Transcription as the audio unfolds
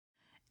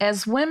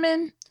As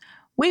women,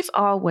 we've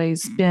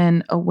always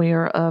been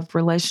aware of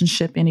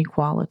relationship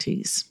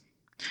inequalities.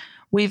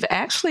 We've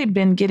actually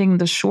been getting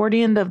the short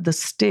end of the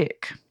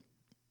stick,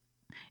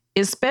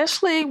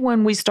 especially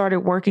when we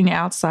started working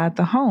outside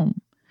the home,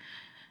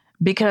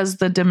 because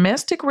the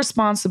domestic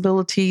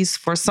responsibilities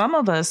for some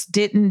of us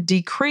didn't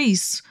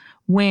decrease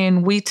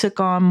when we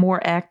took on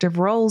more active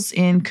roles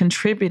in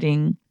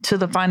contributing to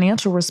the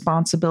financial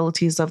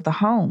responsibilities of the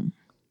home.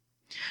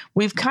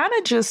 We've kind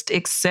of just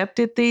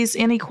accepted these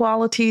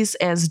inequalities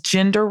as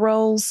gender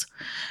roles,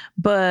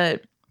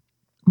 but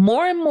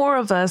more and more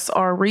of us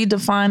are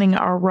redefining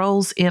our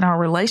roles in our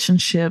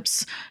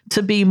relationships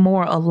to be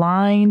more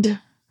aligned,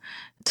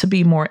 to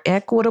be more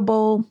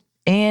equitable,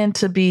 and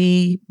to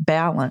be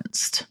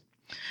balanced.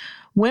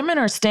 Women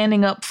are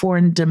standing up for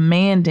and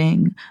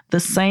demanding the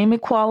same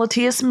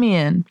equality as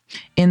men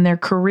in their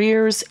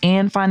careers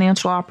and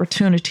financial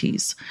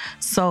opportunities.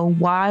 So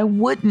why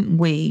wouldn't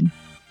we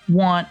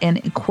want an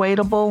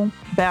equitable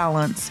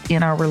balance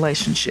in our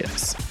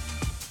relationships?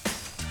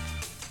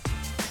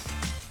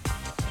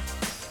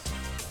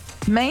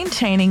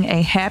 Maintaining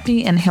a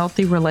happy and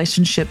healthy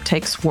relationship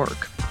takes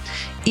work,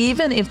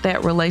 even if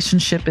that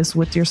relationship is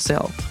with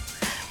yourself.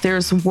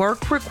 There's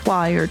work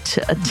required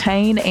to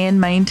attain and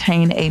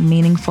maintain a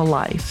meaningful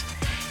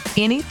life.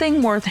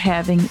 Anything worth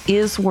having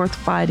is worth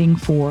fighting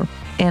for,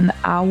 and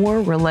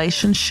our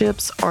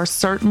relationships are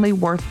certainly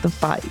worth the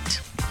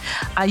fight.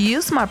 I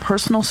use my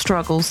personal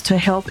struggles to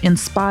help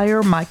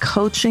inspire my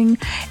coaching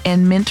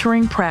and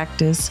mentoring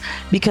practice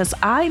because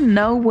I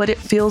know what it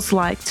feels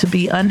like to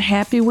be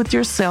unhappy with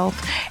yourself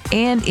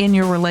and in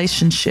your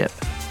relationship.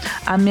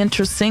 I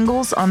mentor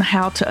singles on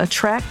how to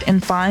attract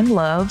and find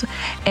love,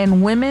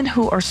 and women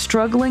who are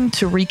struggling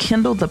to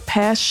rekindle the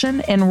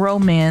passion and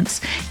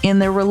romance in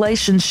their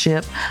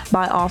relationship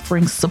by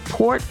offering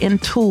support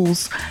and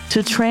tools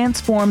to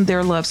transform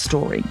their love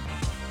story.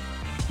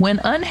 When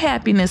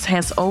unhappiness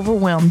has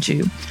overwhelmed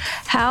you,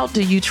 how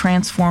do you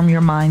transform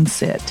your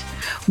mindset?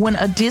 When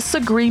a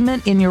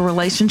disagreement in your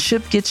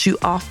relationship gets you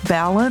off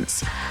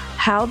balance,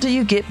 how do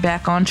you get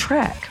back on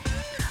track?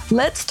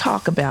 Let's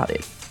talk about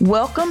it.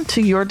 Welcome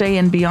to Your Day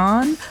and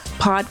Beyond,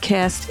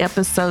 podcast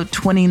episode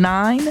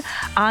 29.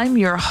 I'm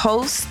your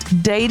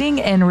host, dating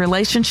and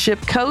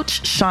relationship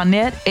coach,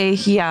 Shawnette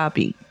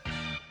Ahiabi.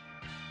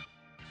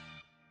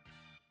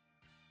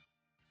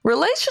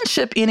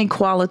 Relationship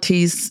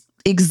inequalities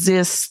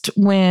exist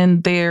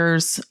when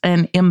there's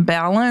an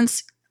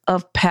imbalance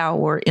of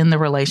power in the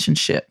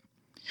relationship.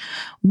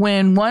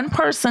 When one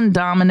person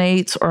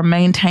dominates or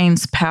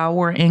maintains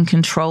power and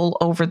control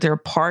over their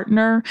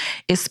partner,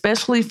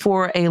 especially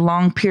for a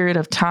long period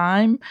of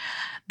time,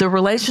 the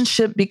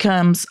relationship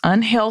becomes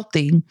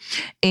unhealthy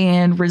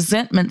and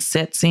resentment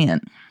sets in.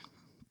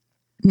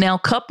 Now,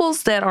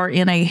 couples that are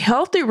in a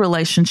healthy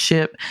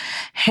relationship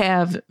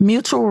have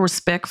mutual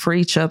respect for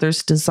each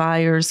other's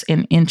desires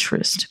and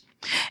interests,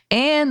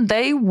 and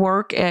they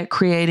work at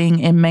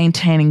creating and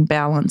maintaining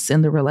balance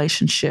in the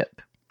relationship.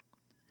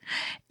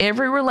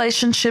 Every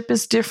relationship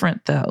is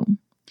different, though.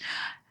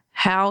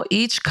 How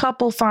each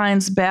couple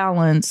finds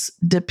balance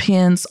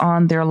depends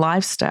on their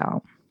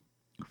lifestyle.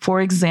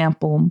 For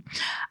example,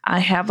 I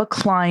have a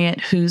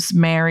client who's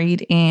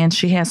married and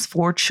she has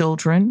 4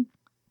 children,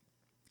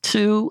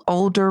 2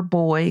 older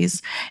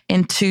boys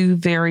and 2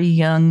 very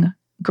young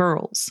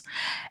girls.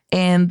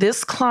 And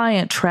this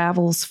client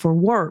travels for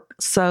work,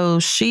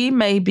 so she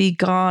may be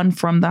gone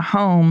from the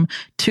home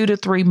 2 to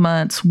 3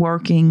 months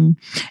working,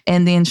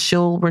 and then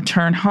she'll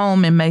return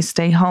home and may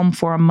stay home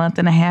for a month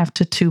and a half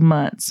to 2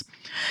 months.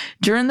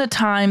 During the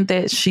time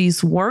that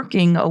she's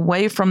working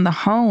away from the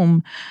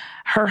home,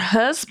 her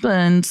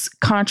husband's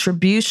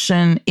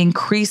contribution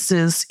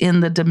increases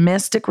in the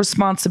domestic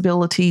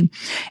responsibility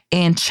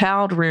and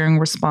child rearing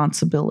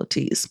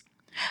responsibilities.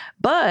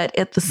 But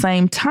at the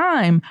same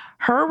time,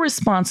 her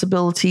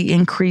responsibility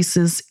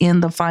increases in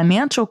the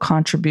financial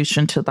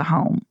contribution to the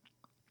home.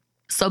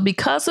 So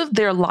because of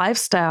their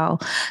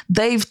lifestyle,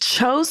 they've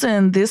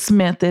chosen this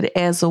method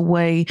as a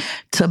way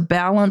to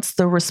balance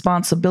the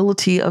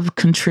responsibility of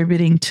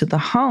contributing to the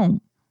home.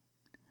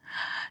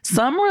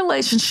 Some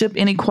relationship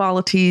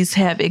inequalities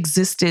have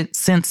existed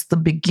since the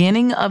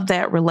beginning of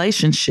that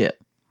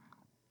relationship,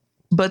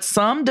 but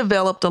some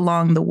developed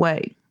along the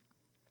way.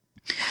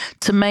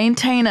 To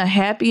maintain a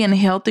happy and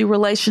healthy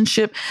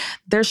relationship,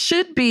 there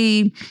should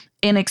be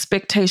an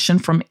expectation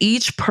from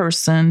each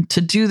person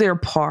to do their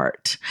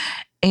part,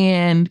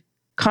 and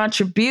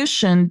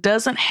contribution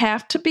doesn't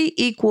have to be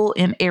equal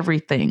in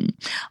everything.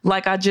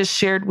 Like I just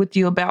shared with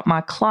you about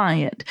my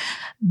client,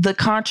 the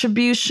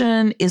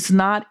contribution is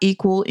not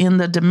equal in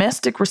the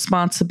domestic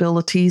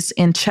responsibilities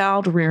and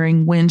child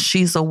rearing when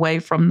she's away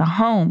from the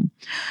home,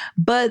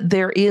 but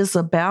there is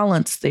a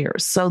balance there.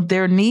 So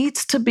there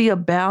needs to be a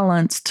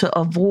balance to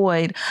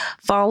avoid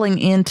falling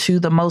into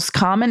the most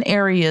common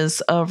areas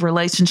of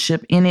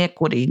relationship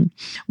inequity,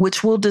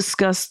 which we'll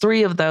discuss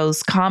 3 of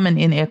those common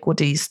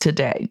inequities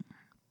today.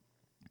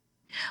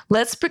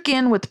 Let's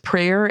begin with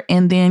prayer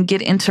and then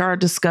get into our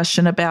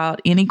discussion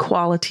about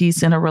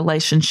inequalities in a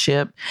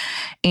relationship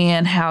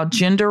and how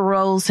gender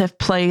roles have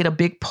played a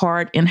big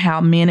part in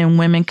how men and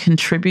women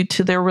contribute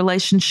to their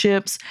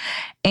relationships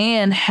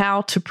and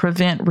how to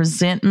prevent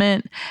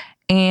resentment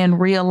and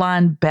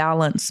realign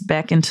balance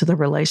back into the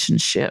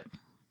relationship.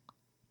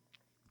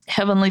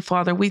 Heavenly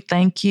Father, we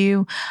thank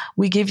you.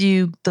 We give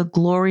you the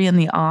glory and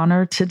the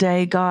honor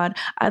today, God.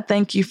 I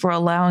thank you for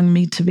allowing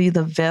me to be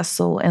the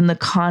vessel and the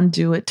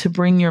conduit to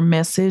bring your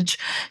message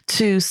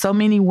to so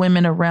many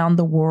women around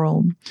the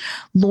world.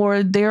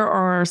 Lord, there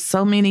are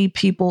so many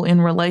people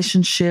in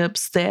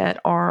relationships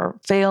that are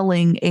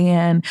failing,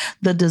 and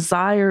the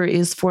desire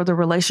is for the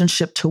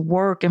relationship to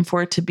work and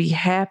for it to be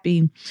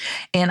happy.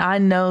 And I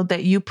know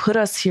that you put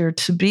us here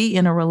to be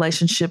in a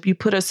relationship. You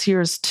put us here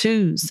as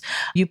twos.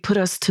 You put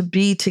us to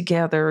be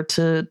together,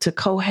 to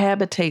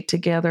cohabitate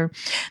together.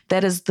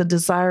 That is the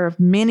desire of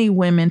many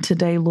women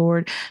today,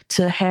 Lord,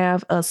 to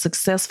have a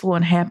successful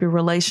and happy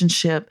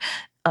relationship,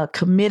 a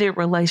committed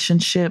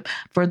relationship.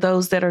 For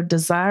those that are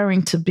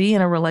desiring to be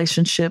in a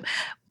relationship,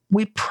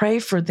 we pray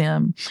for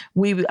them.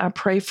 I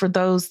pray for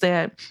those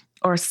that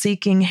are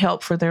seeking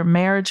help for their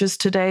marriages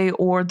today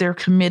or their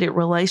committed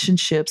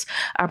relationships.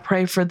 I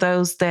pray for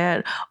those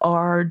that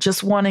are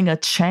just wanting a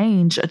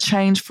change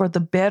for the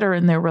better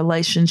in their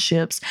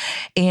relationships.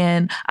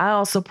 And I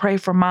also pray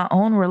for my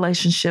own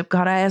relationship.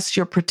 God, I ask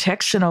your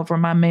protection over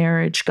my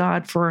marriage,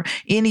 God, for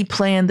any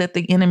plan that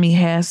the enemy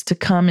has to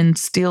come and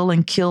steal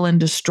and kill and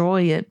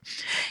destroy it.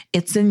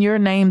 It's in your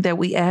name that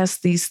we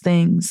ask these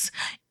things.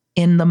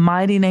 In the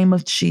mighty name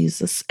of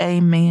Jesus,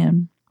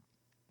 amen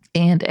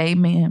and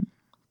amen.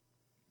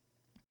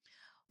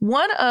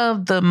 One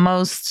of the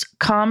most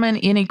common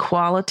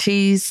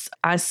inequalities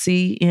I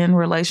see in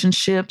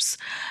relationships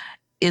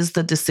is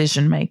the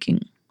decision making.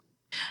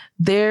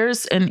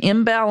 There's an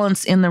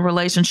imbalance in the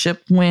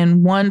relationship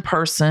when one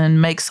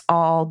person makes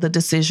all the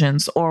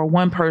decisions or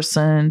one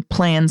person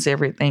plans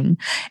everything,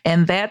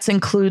 and that's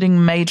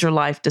including major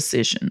life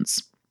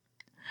decisions.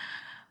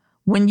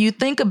 When you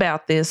think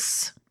about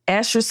this,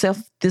 ask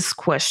yourself this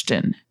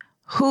question: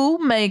 who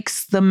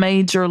makes the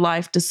major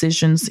life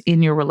decisions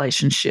in your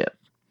relationship?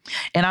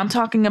 And I'm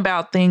talking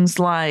about things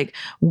like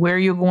where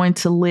you're going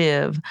to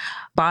live,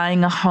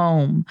 buying a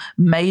home,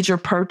 major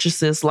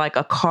purchases like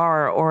a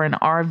car or an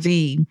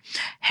RV,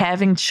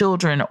 having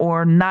children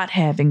or not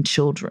having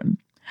children.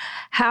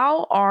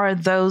 How are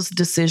those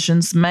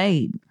decisions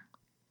made?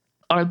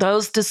 Are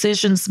those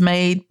decisions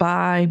made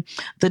by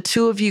the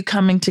two of you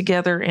coming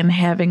together and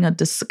having a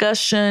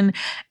discussion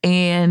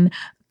and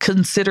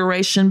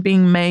consideration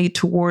being made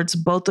towards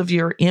both of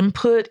your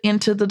input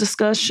into the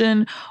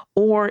discussion,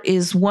 or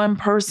is one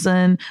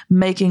person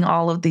making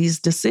all of these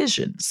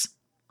decisions?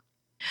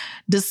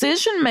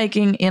 Decision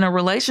making in a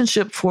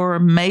relationship for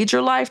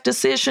major life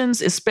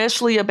decisions,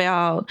 especially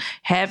about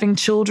having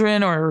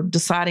children or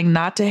deciding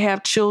not to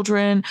have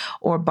children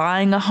or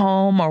buying a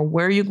home or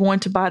where you're going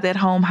to buy that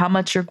home, how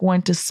much you're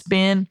going to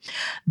spend,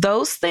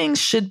 those things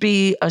should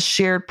be a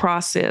shared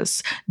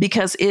process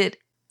because it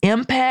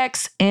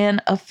impacts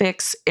and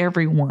affects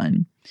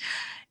everyone.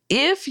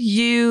 If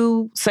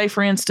you, say,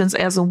 for instance,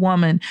 as a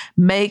woman,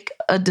 make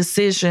a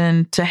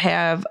decision to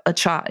have a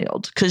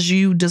child because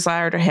you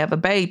desire to have a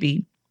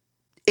baby,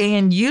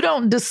 and you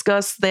don't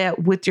discuss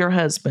that with your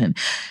husband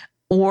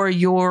or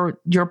your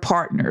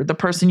partner, the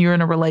person you're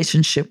in a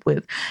relationship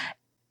with,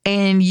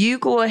 and you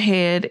go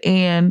ahead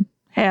and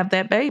have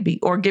that baby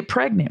or get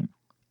pregnant,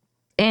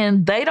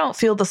 and they don't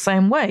feel the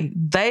same way.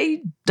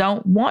 They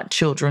don't want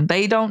children.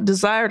 They don't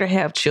desire to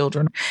have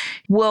children.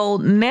 Well,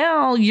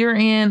 now you're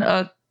in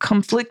a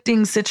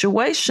conflicting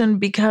situation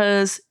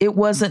because it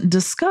wasn't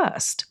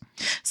discussed.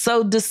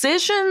 So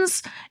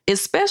decisions,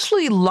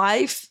 especially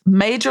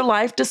major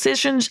life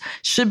decisions,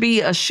 should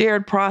be a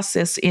shared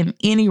process in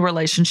any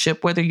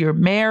relationship, whether you're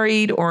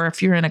married or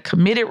if you're in a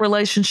committed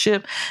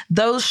relationship.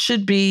 Those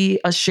should be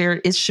a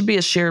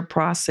shared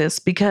process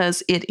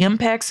because it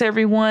impacts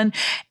everyone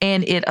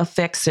and it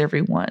affects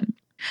everyone.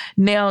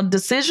 Now,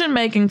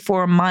 decision-making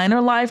for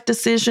minor life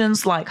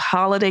decisions like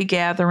holiday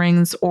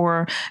gatherings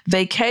or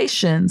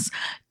vacations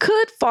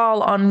could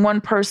fall on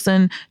one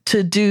person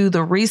to do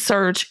the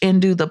research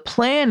and do the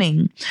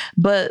planning,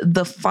 but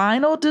the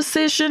final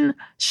decision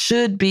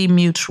should be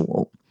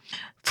mutual.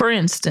 For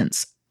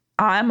instance,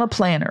 I'm a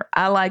planner.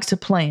 I like to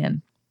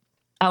plan.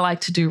 I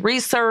like to do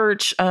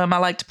research. I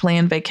like to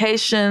plan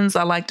vacations.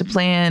 I like to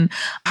plan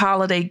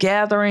holiday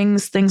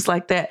gatherings, things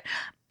like that.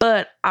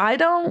 But I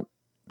don't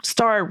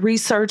start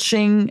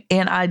researching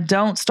and I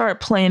don't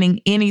start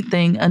planning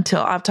anything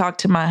until I've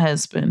talked to my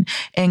husband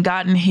and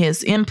gotten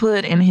his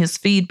input and his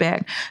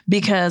feedback,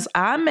 because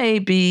I may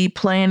be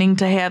planning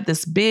to have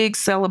this big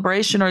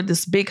celebration or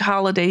this big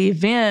holiday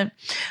event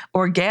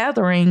or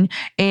gathering,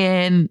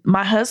 and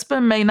my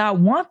husband may not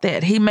want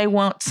that. He may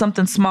want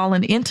something small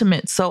and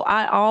intimate. So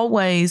I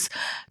always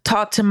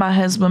talk to my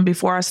husband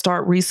before I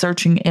start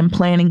researching and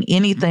planning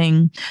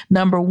anything.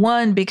 Number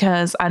one,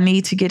 because I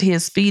need to get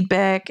his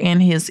feedback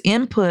and his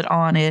input input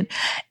on it.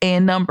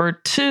 And number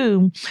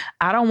two,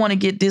 I don't want to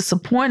get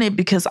disappointed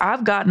because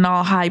I've gotten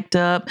all hyped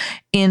up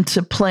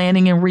into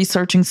planning and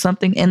researching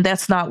something, and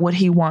that's not what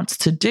he wants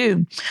to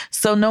do.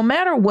 So no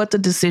matter what the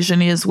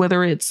decision is,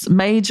 whether it's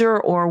major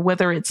or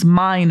whether it's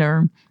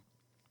minor,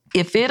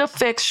 if it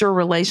affects your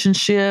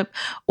relationship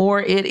or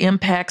it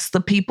impacts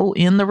the people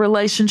in the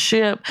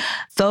relationship,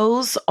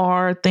 those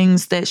are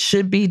things that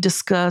should be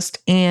discussed,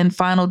 and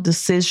final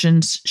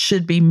decisions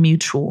should be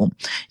mutual.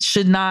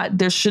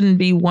 There shouldn't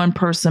be one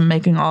person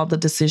making all the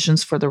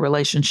decisions for the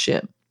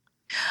relationship.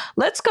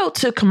 Let's go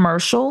to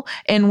commercial.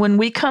 And when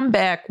we come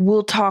back,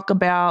 we'll talk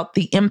about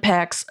the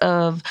impacts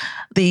of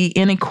the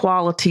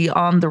inequality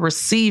on the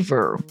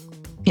receiver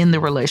in the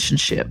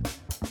relationship.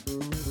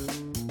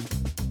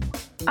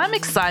 I'm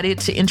excited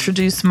to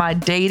introduce my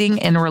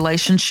dating and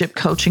relationship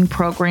coaching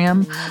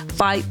program,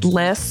 Fight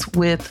Less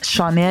with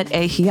Shawnette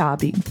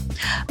Ahiabi.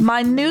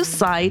 My new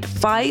site,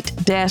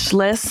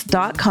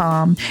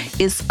 fight-less.com,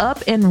 is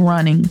up and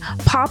running.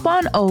 Pop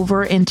on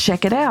over and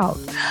check it out.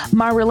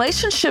 My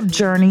relationship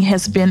journey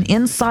has been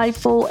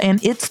insightful,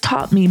 and it's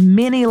taught me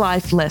many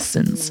life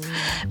lessons.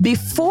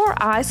 Before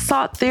I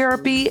sought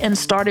therapy and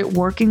started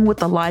working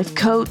with a life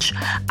coach,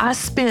 I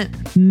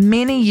spent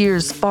many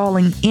years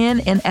falling in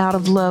and out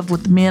of love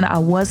with men I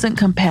wasn't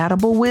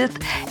compatible with,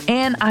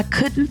 and I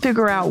couldn't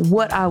figure out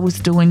what I was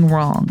doing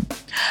wrong.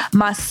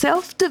 My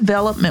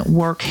self-development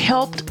work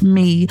helped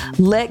me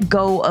let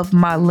go of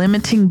my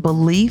limiting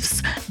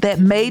beliefs that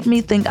made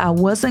me think I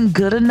wasn't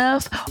good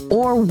enough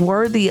or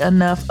worthy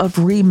enough of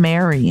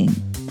remarrying.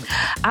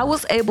 I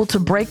was able to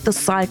break the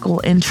cycle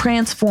and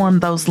transform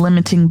those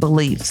limiting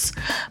beliefs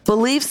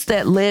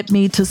that led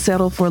me to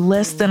settle for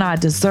less than I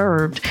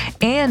deserved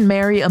and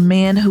marry a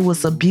man who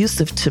was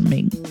abusive to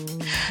me.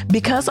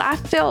 Because I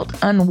felt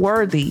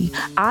unworthy,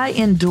 I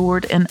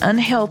endured an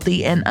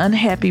unhealthy and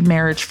unhappy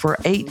marriage for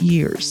 8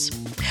 years.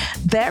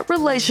 That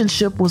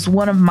relationship was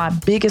one of my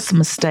biggest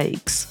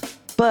mistakes,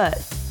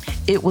 but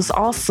it was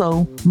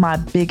also my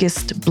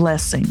biggest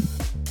blessing.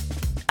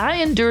 I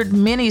endured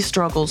many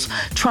struggles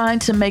trying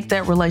to make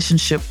that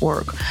relationship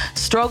work,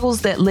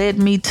 struggles that led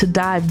me to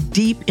dive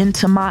deep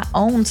into my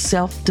own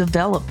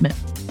self-development,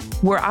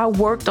 where I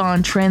worked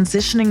on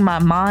transitioning my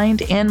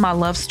mind and my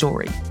love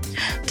story.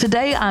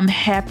 Today, I'm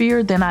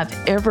happier than I've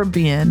ever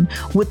been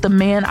with the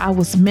man I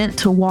was meant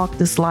to walk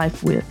this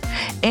life with,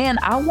 and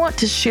I want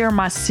to share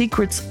my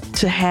secrets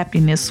to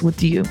happiness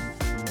with you.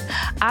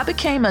 I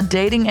became a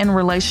dating and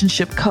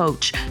relationship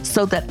coach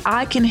so that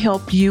I can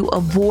help you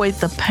avoid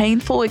the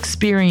painful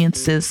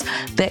experiences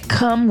that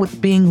come with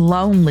being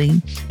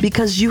lonely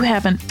because you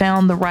haven't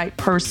found the right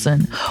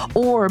person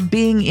or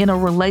being in a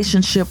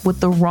relationship with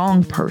the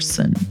wrong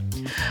person.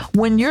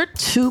 When you're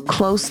too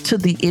close to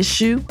the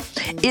issue,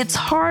 it's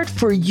hard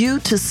for you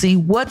to see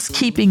what's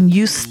keeping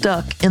you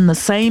stuck in the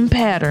same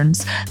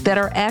patterns that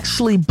are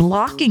actually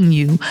blocking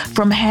you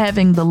from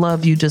having the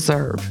love you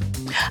deserve.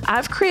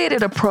 I've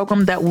created a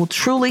program that will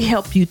truly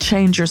help you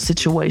change your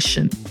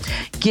situation,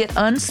 get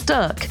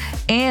unstuck,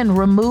 and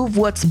remove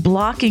what's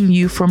blocking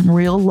you from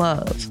real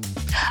love.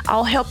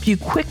 I'll help you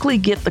quickly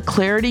get the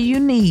clarity you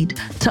need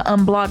to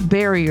unblock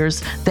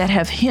barriers that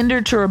have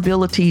hindered your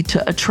ability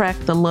to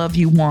attract the love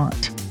you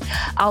want.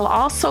 I'll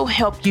also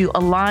help you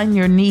align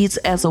your needs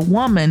as a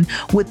woman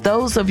with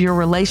those of your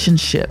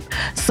relationship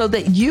so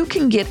that you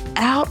can get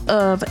out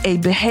of a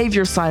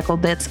behavior cycle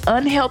that's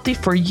unhealthy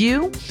for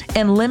you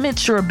and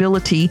limits your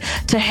ability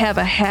to have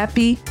a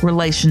happy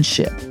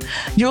relationship.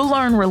 You'll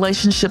learn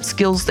relationship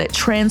skills that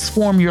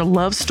transform your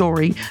love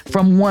story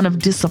from one of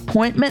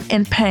disappointment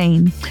and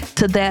pain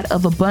to that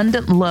of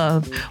abundant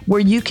love,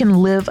 where you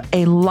can live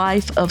a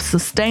life of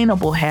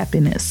sustainable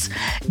happiness.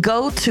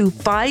 Go to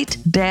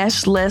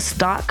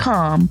fight-less.com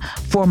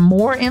for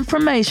more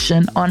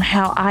information on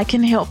how I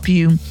can help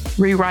you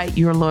rewrite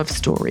your love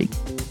story.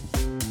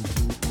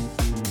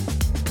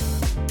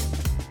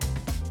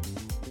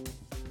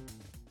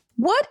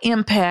 What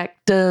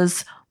impact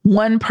does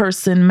one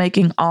person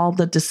making all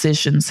the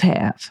decisions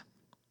have?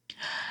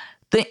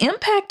 The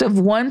impact of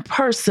one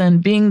person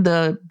being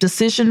the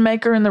decision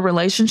maker in the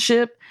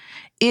relationship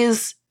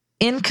is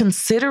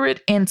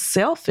inconsiderate and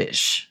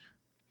selfish.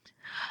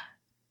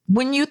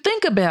 When you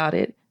think about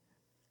it,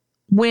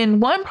 when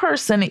one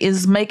person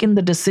is making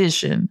the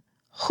decision,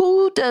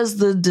 who does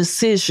the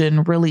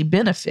decision really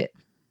benefit?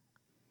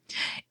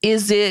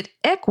 Is it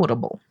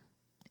equitable?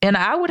 And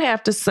I would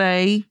have to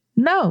say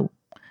no,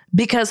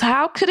 because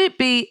how could it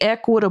be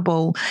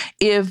equitable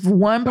if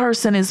one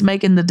person is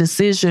making the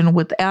decision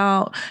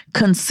without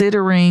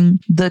considering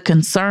the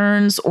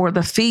concerns or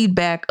the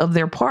feedback of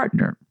their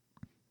partner?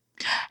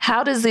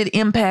 How does it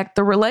impact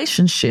the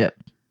relationship?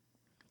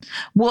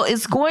 Well,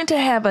 it's going to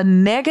have a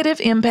negative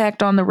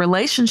impact on the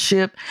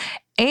relationship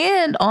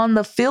and on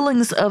the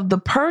feelings of the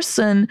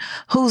person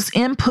whose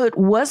input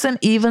wasn't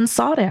even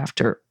sought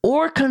after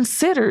or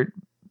considered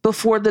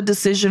before the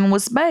decision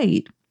was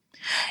made.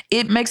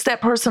 It makes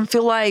that person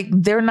feel like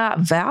they're not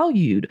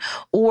valued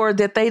or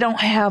that they don't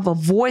have a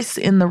voice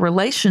in the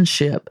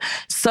relationship.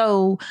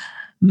 So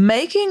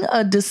Making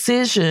a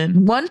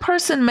decision, one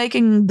person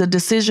making the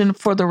decision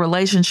for the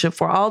relationship,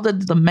 for all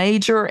the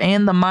major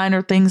and the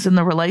minor things in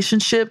the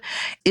relationship,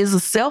 is a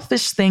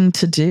selfish thing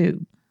to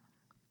do.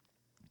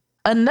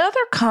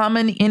 Another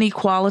common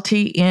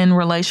inequality in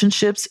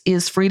relationships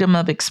is freedom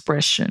of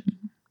expression.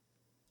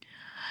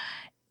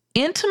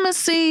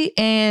 Intimacy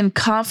and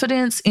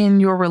confidence in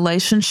your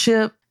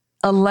relationship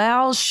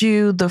allows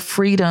you the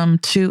freedom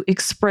to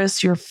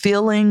express your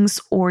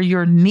feelings or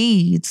your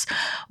needs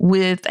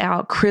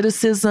without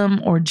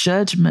criticism or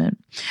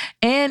judgment.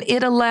 And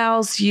it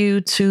allows you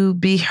to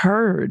be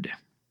heard.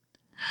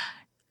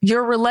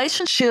 Your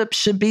relationship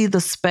should be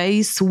the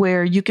space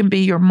where you can be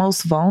your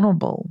most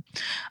vulnerable.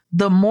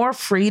 The more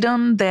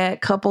freedom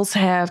that couples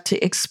have to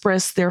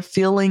express their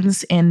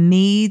feelings and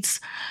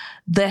needs,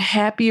 the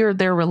happier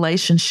their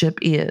relationship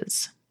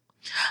is.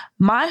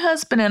 My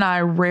husband and I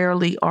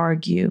rarely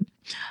argue.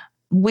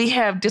 We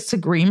have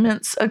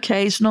disagreements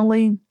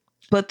occasionally,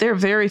 but they're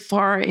very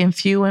far and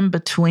few in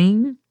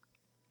between.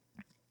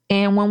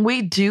 And when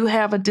we do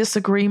have a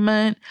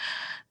disagreement,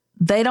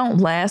 they don't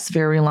last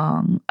very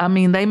long. I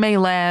mean, they may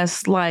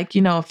last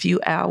a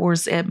few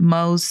hours at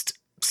most,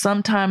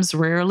 sometimes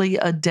rarely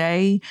a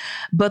day.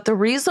 But the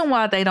reason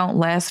why they don't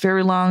last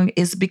very long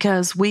is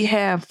because we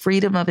have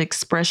freedom of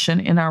expression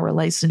in our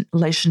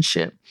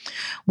relationship.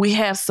 We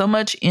have so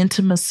much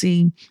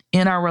intimacy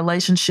in our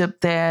relationship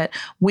that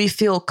we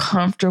feel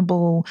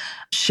comfortable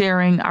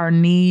sharing our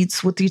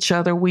needs with each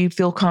other. We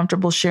feel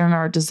comfortable sharing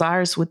our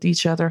desires with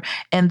each other.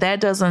 And that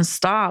doesn't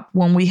stop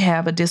when we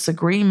have a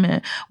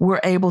disagreement.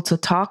 We're able to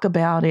talk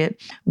about it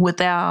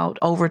without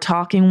over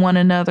talking one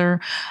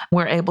another.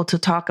 We're able to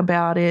talk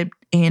about it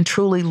and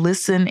truly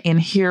listen and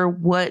hear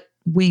what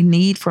we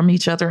need from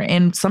each other.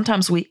 And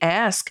sometimes we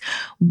ask,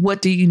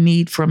 what do you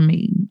need from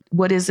me?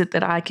 What is it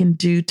that I can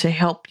do to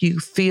help you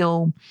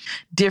feel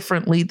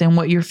differently than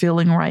what you're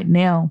feeling right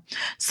now?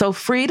 So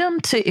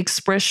freedom to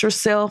express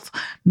yourself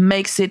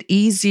makes it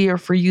easier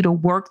for you to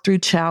work through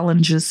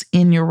challenges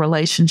in your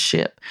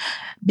relationship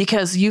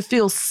because you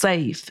feel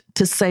safe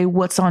to say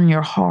what's on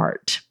your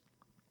heart.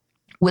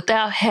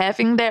 Without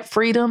having that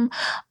freedom,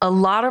 a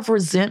lot of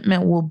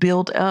resentment will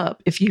build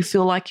up if you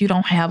feel like you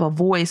don't have a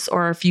voice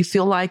or if you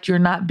feel like you're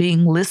not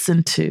being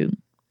listened to.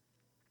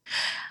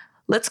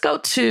 Let's go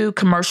to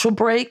commercial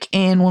break.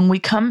 And when we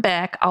come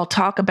back, I'll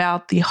talk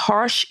about the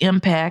harsh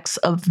impacts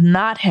of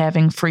not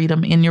having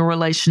freedom in your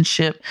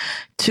relationship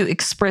to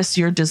express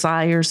your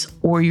desires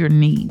or your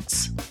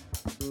needs.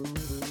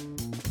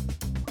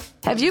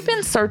 Have you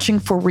been searching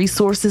for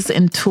resources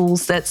and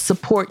tools that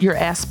support your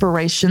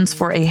aspirations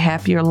for a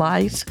happier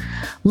life?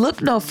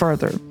 Look no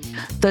further.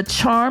 The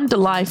Charmed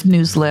Life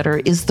newsletter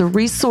is the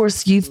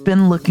resource you've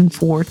been looking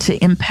for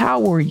to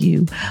empower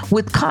you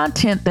with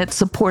content that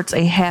supports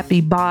a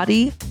happy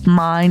body,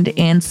 mind,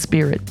 and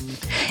spirit.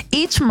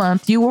 Each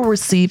month, you will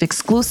receive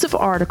exclusive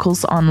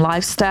articles on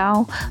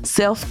lifestyle,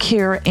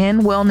 self-care,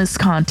 and wellness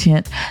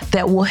content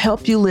that will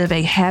help you live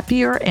a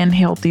happier and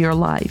healthier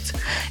life.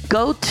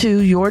 Go to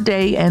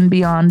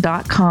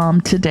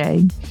yourdayandbeyond.com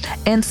today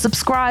and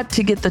subscribe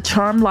to get the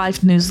Charmed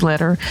Life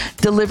newsletter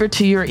delivered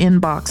to your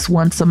inbox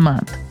once a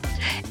month.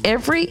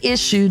 Every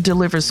issue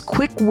delivers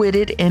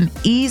quick-witted and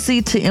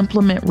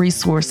easy-to-implement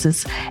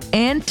resources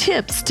and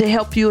tips to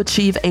help you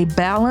achieve a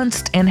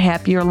balanced and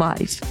happier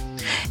life.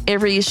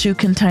 Every issue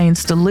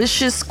contains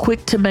delicious,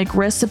 quick-to-make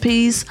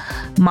recipes,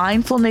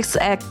 mindfulness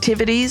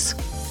activities,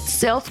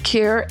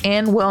 self-care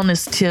and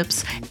wellness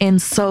tips,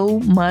 and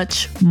so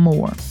much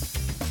more.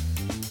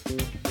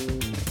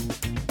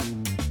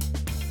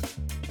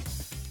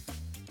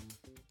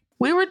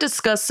 We were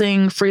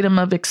discussing freedom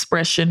of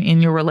expression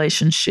in your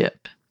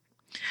relationship.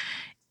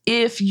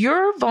 If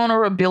your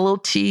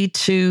vulnerability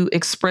to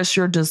express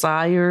your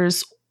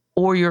desires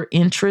or your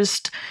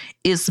interest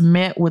is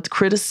met with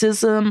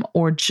criticism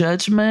or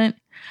judgment,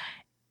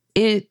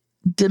 it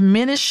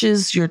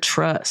diminishes your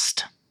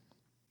trust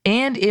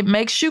and it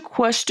makes you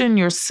question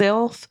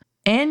yourself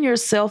and your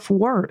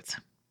self-worth.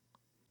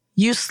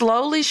 You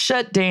slowly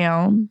shut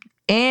down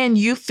and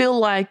you feel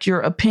like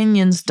your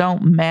opinions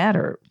don't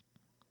matter.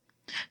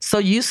 So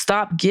you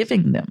stop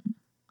giving them.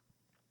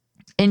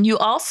 And you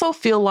also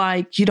feel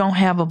like you don't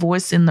have a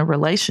voice in the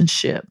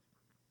relationship.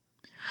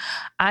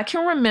 I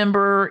can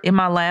remember in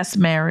my last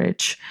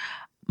marriage,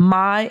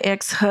 my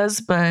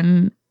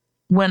ex-husband,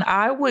 when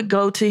I would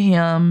go to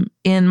him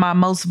in my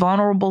most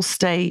vulnerable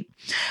state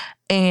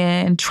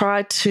and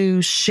try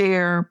to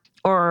share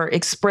or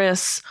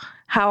express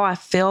how I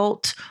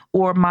felt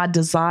or my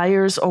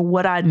desires or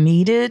what I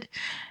needed,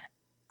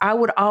 I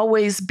would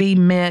always be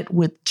met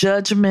with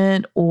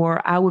judgment,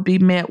 or I would be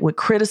met with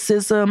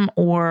criticism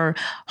or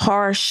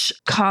harsh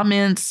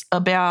comments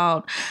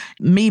about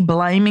me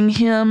blaming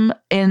him.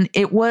 And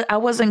I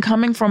wasn't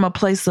coming from a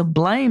place of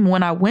blame.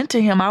 When I went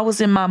to him, I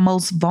was in my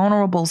most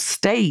vulnerable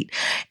state,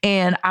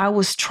 and I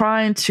was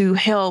trying to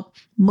help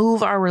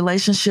move our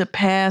relationship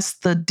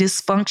past the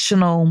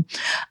dysfunctional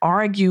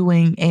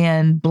arguing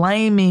and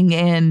blaming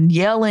and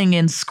yelling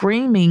and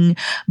screaming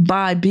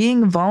by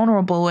being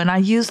vulnerable. And I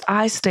used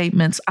I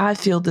statements. I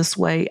feel this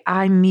way.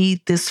 I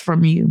need this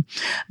from you.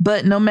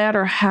 But no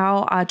matter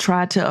how I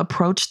tried to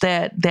approach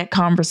that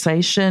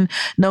conversation,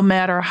 no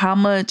matter how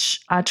much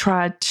I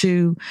tried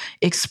to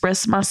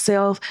express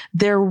myself,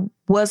 there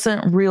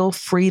wasn't real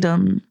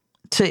freedom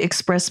to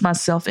express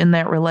myself in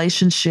that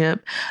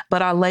relationship.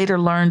 But I later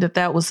learned that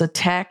that was a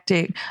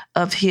tactic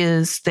of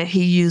his that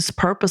he used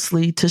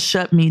purposely to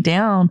shut me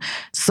down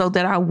so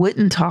that I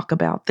wouldn't talk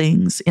about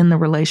things in the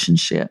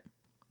relationship.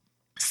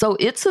 So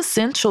it's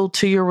essential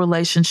to your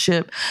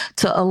relationship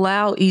to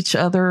allow each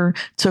other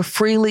to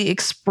freely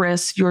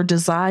express your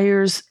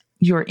desires,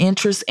 your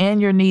interests, and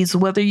your needs,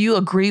 whether you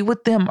agree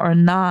with them or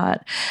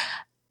not.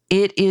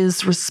 It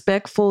is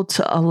respectful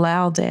to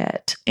allow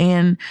that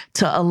and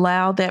to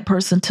allow that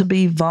person to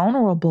be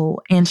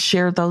vulnerable and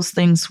share those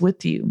things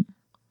with you.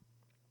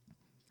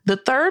 The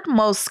third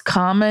most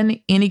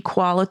common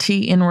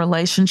inequality in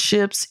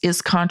relationships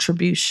is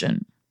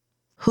contribution.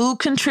 Who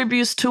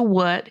contributes to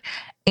what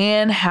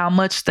and how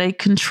much they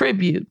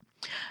contribute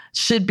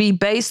should be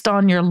based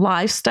on your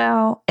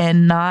lifestyle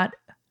and not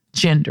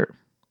gender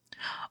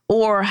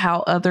or how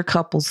other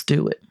couples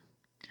do it.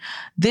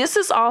 This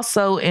is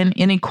also an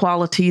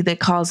inequality that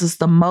causes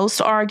the most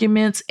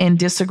arguments and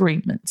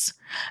disagreements,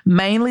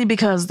 mainly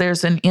because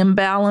there's an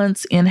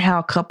imbalance in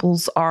how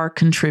couples are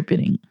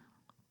contributing.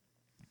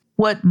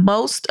 What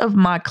most of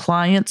my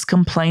clients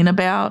complain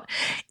about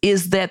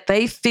is that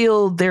they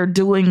feel they're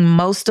doing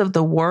most of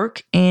the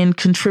work and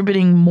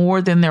contributing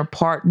more than their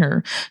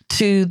partner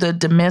to the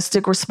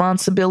domestic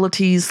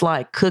responsibilities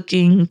like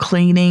cooking,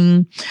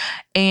 cleaning,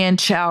 and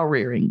child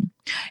rearing.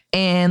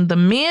 And the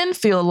men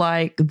feel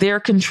like they're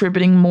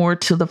contributing more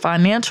to the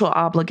financial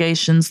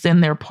obligations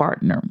than their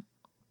partner.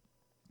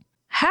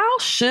 How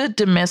should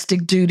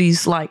domestic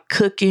duties like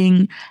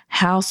cooking,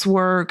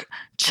 housework,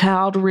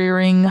 child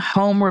rearing,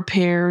 home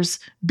repairs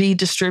be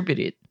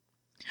distributed?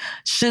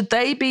 Should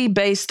they be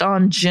based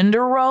on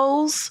gender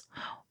roles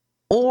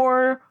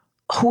or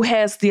who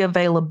has the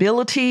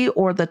availability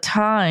or the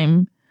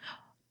time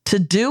to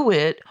do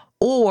it,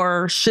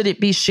 or should it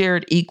be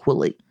shared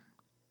equally?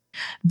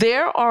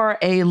 There are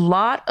a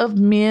lot of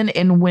men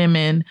and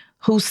women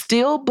who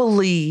still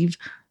believe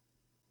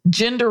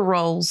gender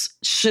roles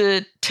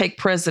should take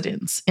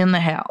precedence in the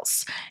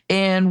house.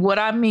 And what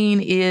I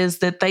mean is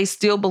that they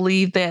still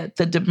believe that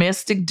the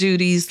domestic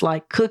duties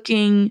like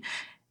cooking,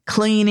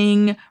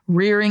 cleaning,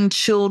 rearing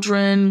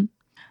children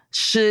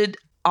should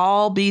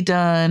all be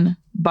done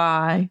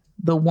by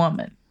the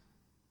woman.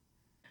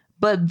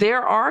 But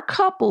there are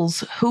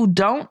couples who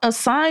don't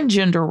assign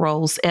gender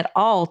roles at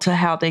all to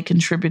how they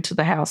contribute to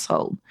the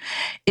household,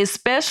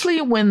 especially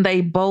when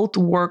they both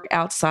work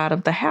outside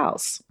of the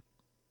house.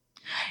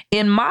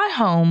 In my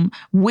home,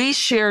 we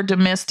share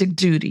domestic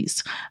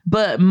duties,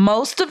 but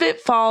most of it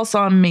falls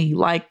on me,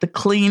 like the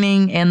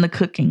cleaning and the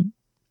cooking,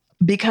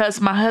 because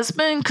my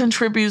husband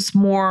contributes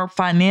more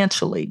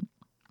financially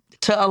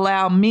to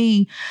allow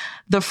me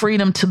the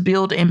freedom to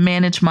build and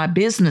manage my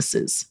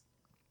businesses.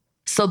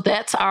 So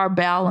that's our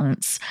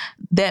balance.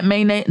 That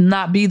may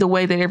not be the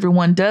way that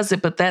everyone does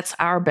it, but that's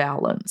our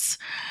balance.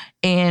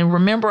 And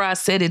remember, I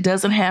said it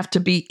doesn't have to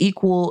be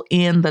equal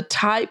in the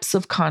types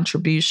of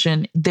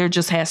contribution. There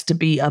just has to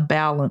be a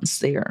balance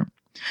there.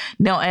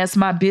 Now, as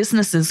my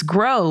businesses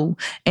grow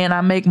and I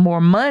make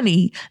more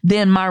money,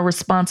 then my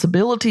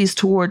responsibilities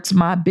towards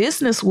my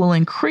business will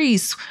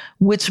increase,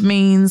 which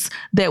means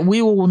that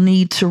we will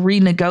need to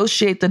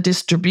renegotiate the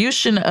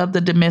distribution of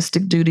the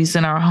domestic duties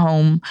in our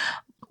home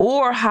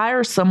or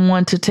hire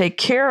someone to take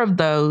care of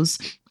those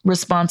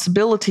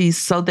responsibilities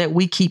so that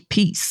we keep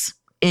peace.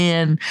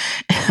 And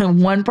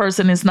one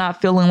person is not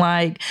feeling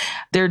like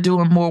they're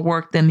doing more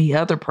work than the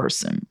other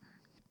person.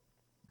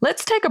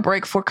 Let's take a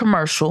break for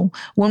commercial.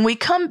 When we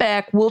come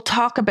back, we'll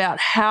talk about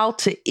how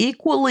to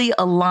equally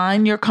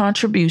align your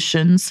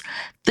contributions,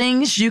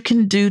 things you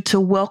can do to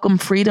welcome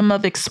freedom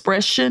of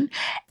expression,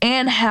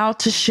 and how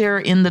to share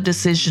in the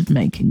decision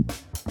making.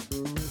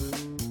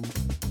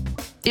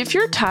 If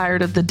you're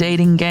tired of the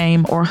dating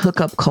game or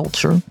hookup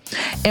culture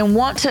and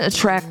want to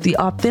attract the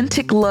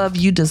authentic love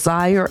you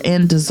desire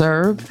and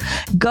deserve,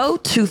 go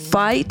to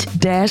fight-less.com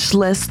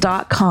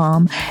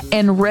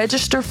and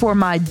register for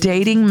my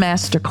dating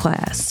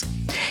masterclass.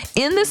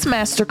 In this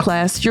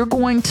masterclass, you're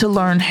going to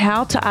learn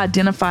how to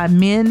identify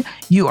men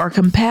you are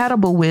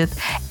compatible with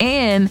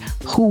and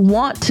who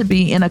want to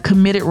be in a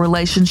committed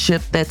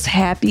relationship that's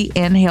happy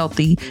and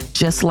healthy,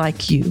 just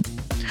like you.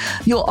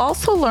 You'll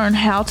also learn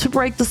how to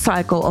break the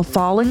cycle of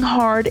falling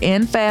hard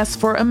and fast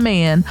for a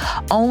man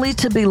only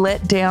to be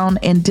let down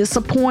and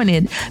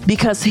disappointed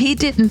because he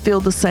didn't feel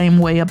the same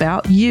way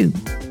about you.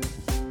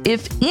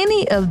 If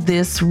any of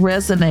this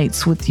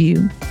resonates with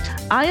you,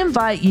 I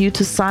invite you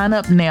to sign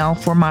up now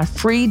for my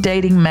free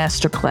dating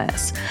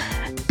masterclass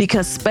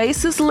because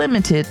space is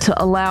limited to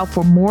allow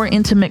for more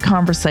intimate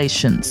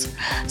conversations.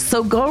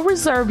 So go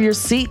reserve your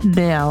seat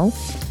now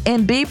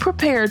and be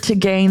prepared to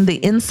gain the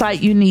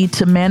insight you need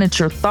to manage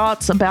your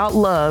thoughts about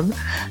love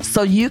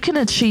so you can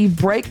achieve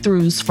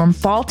breakthroughs from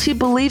faulty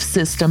belief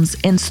systems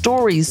and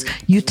stories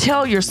you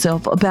tell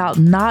yourself about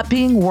not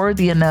being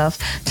worthy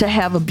enough to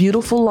have a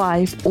beautiful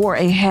life or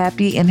a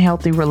happy and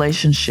healthy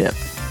relationship.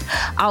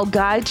 I'll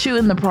guide you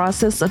in the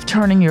process of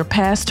turning your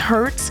past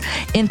hurts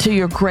into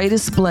your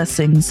greatest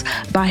blessings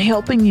by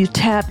helping you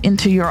tap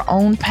into your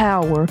own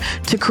power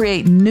to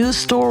create new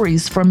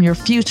stories from your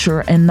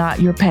future and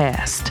not your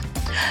past.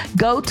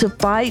 Go to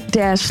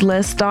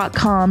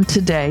fight-less.com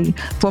today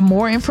for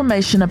more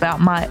information about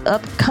my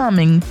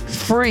upcoming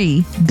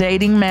free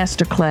dating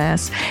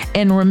masterclass.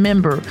 And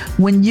remember,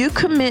 when you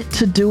commit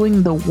to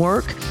doing the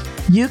work,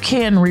 you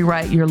can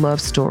rewrite your love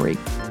story.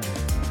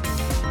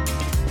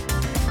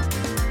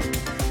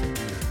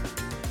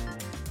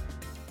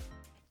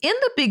 In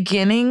the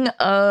beginning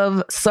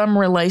of some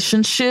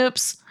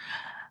relationships,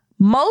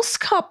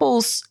 most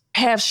couples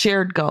have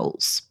shared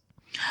goals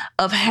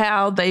of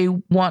how they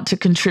want to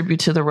contribute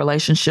to the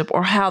relationship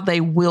or how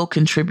they will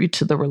contribute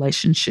to the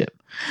relationship.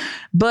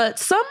 But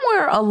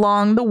somewhere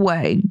along the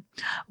way,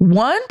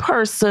 one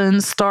person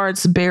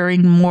starts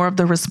bearing more of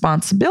the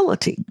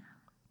responsibility.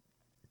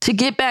 To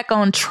get back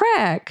on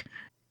track,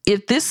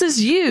 if this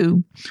is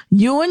you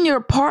and your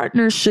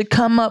partner should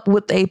come up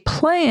with a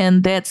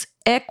plan that's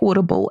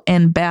equitable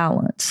and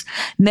balanced.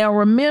 Now,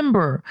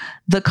 remember,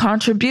 the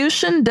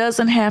contribution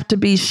doesn't have to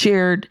be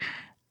shared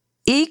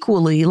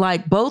equally,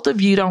 like both of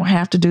you don't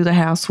have to do the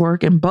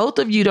housework and both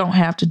of you don't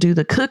have to do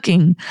the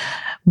cooking.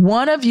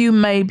 One of you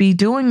may be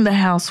doing the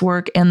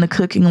housework and the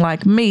cooking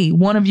like me.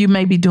 One of you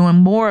may be doing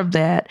more of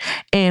that,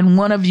 and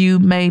one of you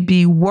may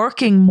be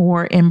working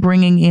more and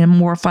bringing in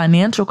more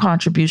financial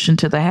contribution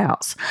to the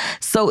house.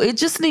 So it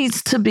just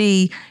needs to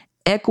be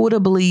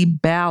equitably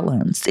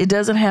balanced. It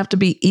doesn't have to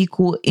be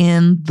equal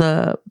in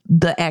the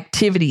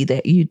activity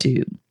that you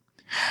do.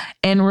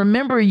 And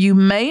remember, you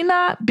may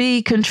not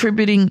be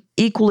contributing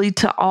equally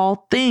to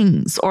all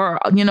things or,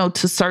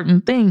 to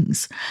certain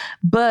things,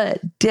 but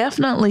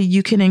definitely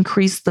you can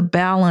increase the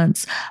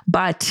balance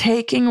by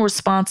taking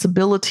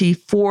responsibility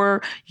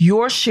for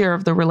your share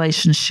of the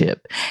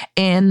relationship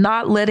and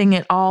not letting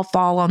it all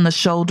fall on the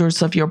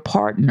shoulders of your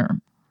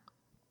partner.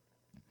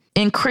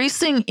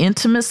 Increasing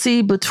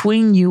intimacy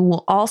between you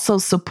will also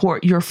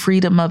support your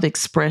freedom of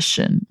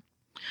expression.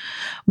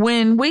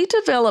 When we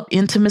develop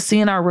intimacy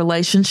in our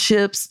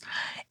relationships,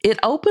 it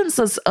opens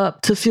us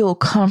up to feel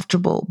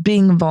comfortable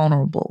being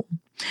vulnerable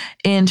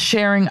and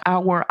sharing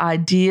our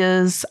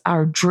ideas,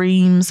 our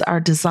dreams, our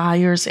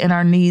desires, and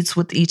our needs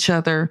with each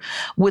other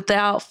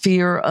without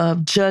fear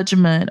of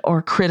judgment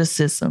or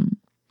criticism.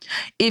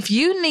 If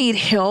you need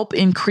help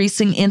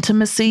increasing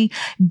intimacy,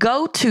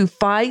 go to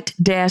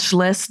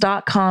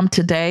fight-less.com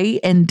today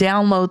and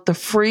download the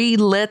free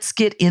Let's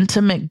Get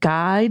Intimate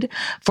guide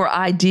for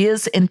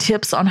ideas and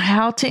tips on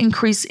how to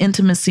increase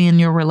intimacy in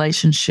your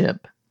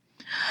relationship.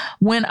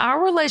 When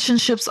our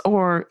relationships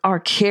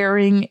are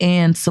caring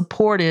and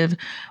supportive,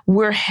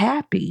 we're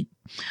happy.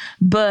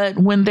 But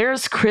when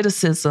there's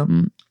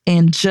criticism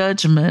and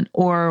judgment,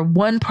 or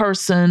one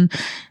person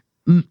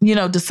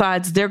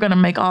decides they're going to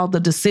make all the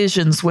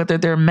decisions, whether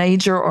they're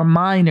major or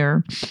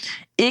minor,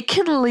 it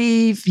can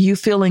leave you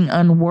feeling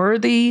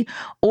unworthy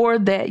or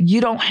that you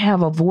don't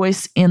have a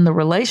voice in the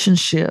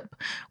relationship,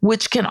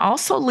 which can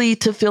also lead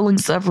to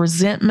feelings of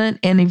resentment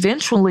and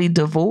eventually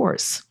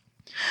divorce.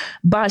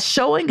 By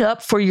showing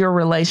up for your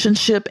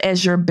relationship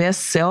as your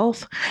best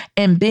self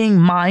and being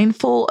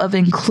mindful of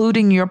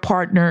including your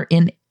partner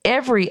in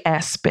every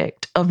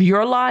aspect of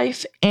your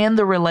life and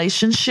the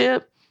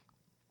relationship,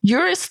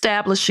 you're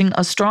establishing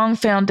a strong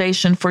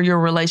foundation for your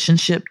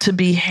relationship to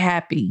be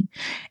happy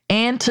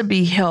and to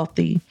be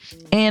healthy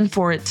and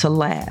for it to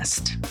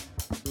last.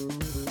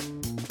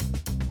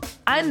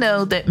 I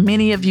know that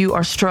many of you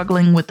are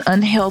struggling with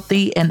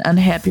unhealthy and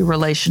unhappy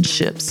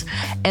relationships,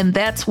 and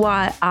that's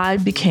why I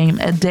became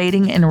a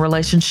dating and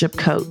relationship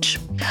coach.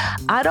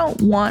 I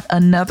don't want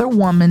another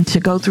woman to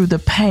go through the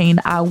pain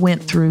I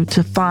went through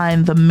to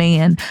find the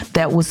man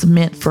that was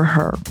meant for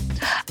her.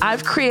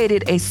 I've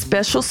created a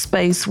special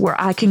space where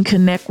I can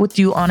connect with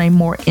you on a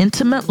more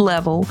intimate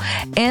level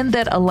and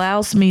that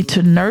allows me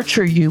to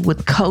nurture you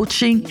with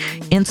coaching,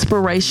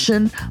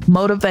 inspiration,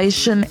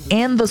 motivation,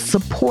 and the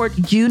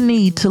support you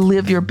need to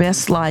live your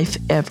best life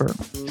ever.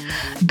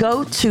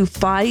 Go to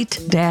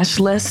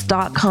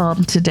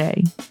fight-less.com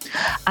today.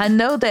 I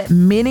know that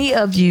many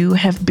of you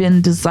have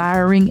been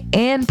desiring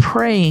and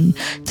praying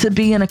to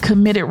be in a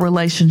committed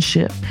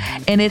relationship,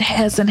 and it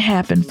hasn't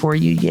happened for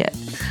you yet.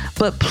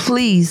 But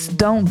please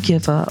don't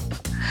give up.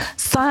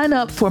 Sign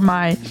up for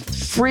my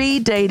free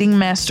dating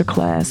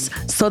masterclass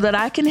so that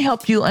I can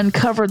help you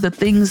uncover the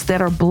things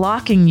that are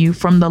blocking you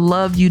from the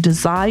love you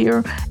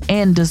desire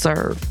and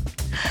deserve.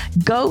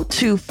 Go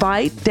to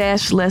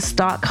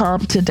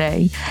fight-less.com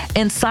today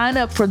and sign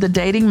up for the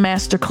dating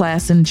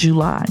masterclass in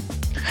July.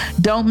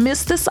 Don't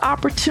miss this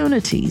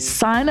opportunity.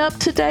 Sign up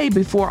today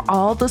before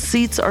all the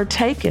seats are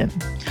taken.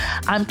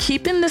 I'm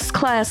keeping this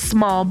class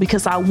small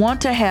because I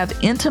want to have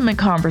intimate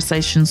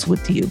conversations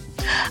with you.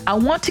 I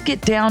want to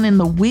get down in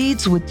the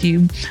weeds with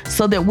you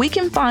so that we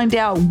can find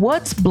out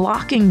what's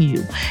blocking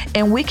you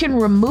and we can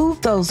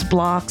remove those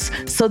blocks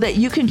so that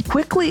you can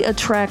quickly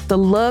attract the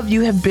love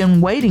you have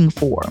been waiting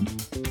for.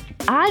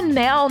 I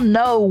now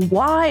know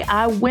why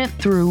I went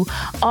through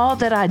all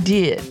that I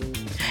did.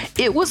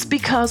 It was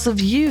because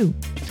of you.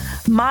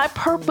 My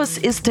purpose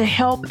is to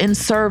help and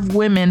serve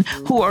women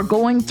who are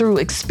going through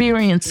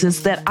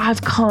experiences that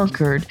I've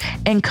conquered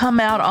and come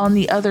out on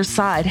the other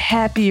side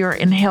happier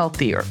and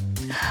healthier.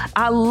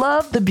 I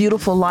love the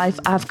beautiful life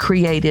I've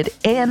created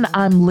and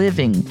I'm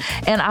living,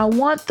 and I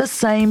want the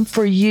same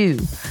for you.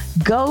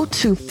 Go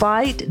to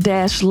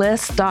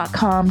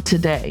fight-less.com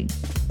today.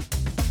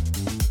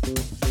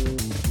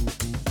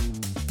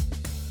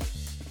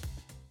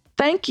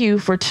 Thank you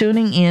for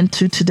tuning in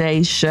to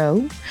today's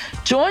show.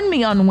 Join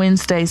me on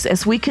Wednesdays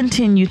as we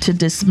continue to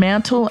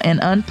dismantle and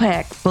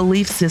unpack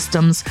belief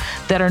systems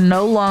that are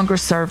no longer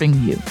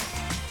serving you.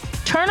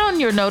 Turn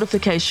on your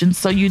notifications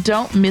so you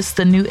don't miss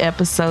the new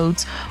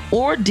episodes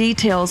or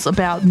details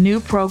about new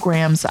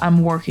programs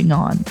I'm working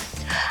on.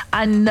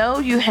 I know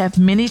you have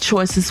many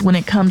choices when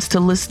it comes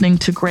to listening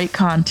to great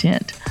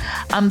content.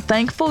 I'm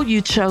thankful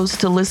you chose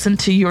to listen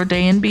to Your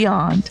Day and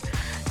Beyond.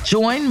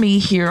 Join me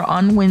here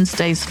on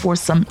Wednesdays for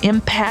some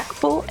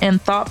impactful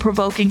and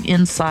thought-provoking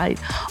insight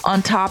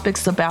on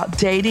topics about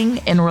dating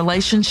and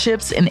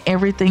relationships and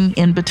everything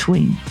in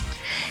between.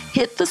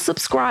 Hit the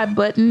subscribe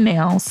button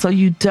now so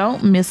you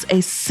don't miss a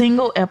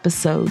single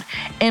episode.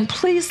 And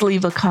please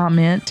leave a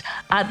comment.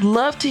 I'd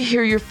love to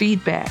hear your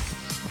feedback.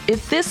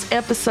 If this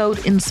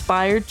episode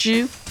inspired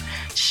you,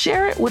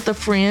 share it with a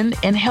friend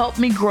and help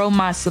me grow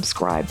my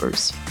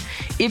subscribers.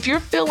 If you're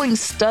feeling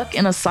stuck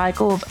in a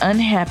cycle of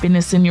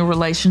unhappiness in your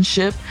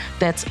relationship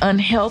that's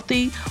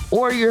unhealthy,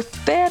 or you're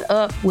fed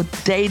up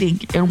with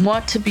dating and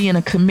want to be in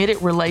a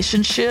committed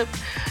relationship,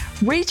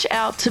 reach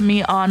out to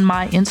me on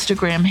my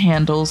Instagram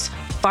handles,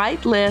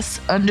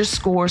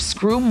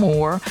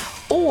 fightless_screwmore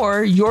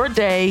or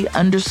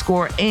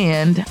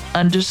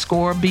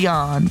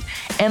yourday_and_beyond.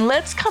 And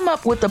let's come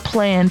up with a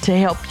plan to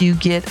help you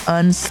get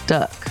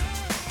unstuck.